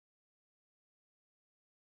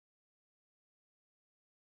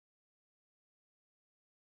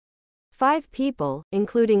5 people,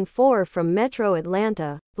 including 4 from Metro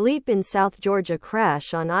Atlanta, bleep in South Georgia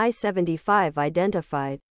crash on I-75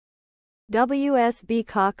 identified. WSB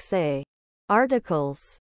Coxay.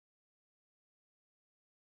 Articles.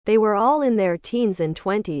 They were all in their teens and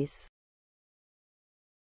 20s.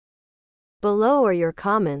 Below are your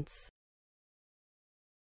comments.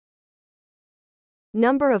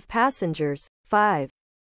 Number of passengers, 5.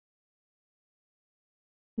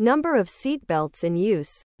 Number of seatbelts in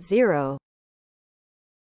use, 0.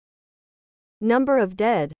 Number of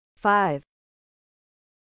dead, 5.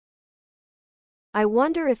 I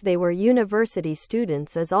wonder if they were university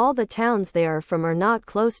students, as all the towns they are from are not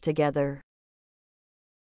close together.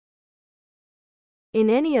 In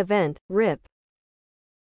any event, RIP.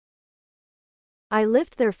 I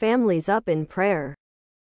lift their families up in prayer.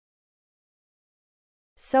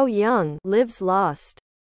 So young, lives lost.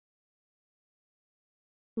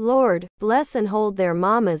 Lord, bless and hold their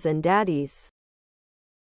mamas and daddies.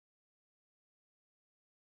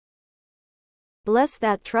 Bless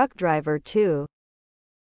that truck driver too.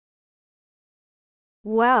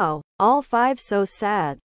 Wow, all 5 so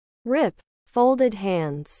sad. RIP. Folded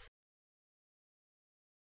hands.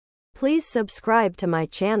 Please subscribe to my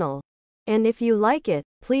channel. And if you like it,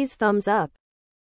 please thumbs up.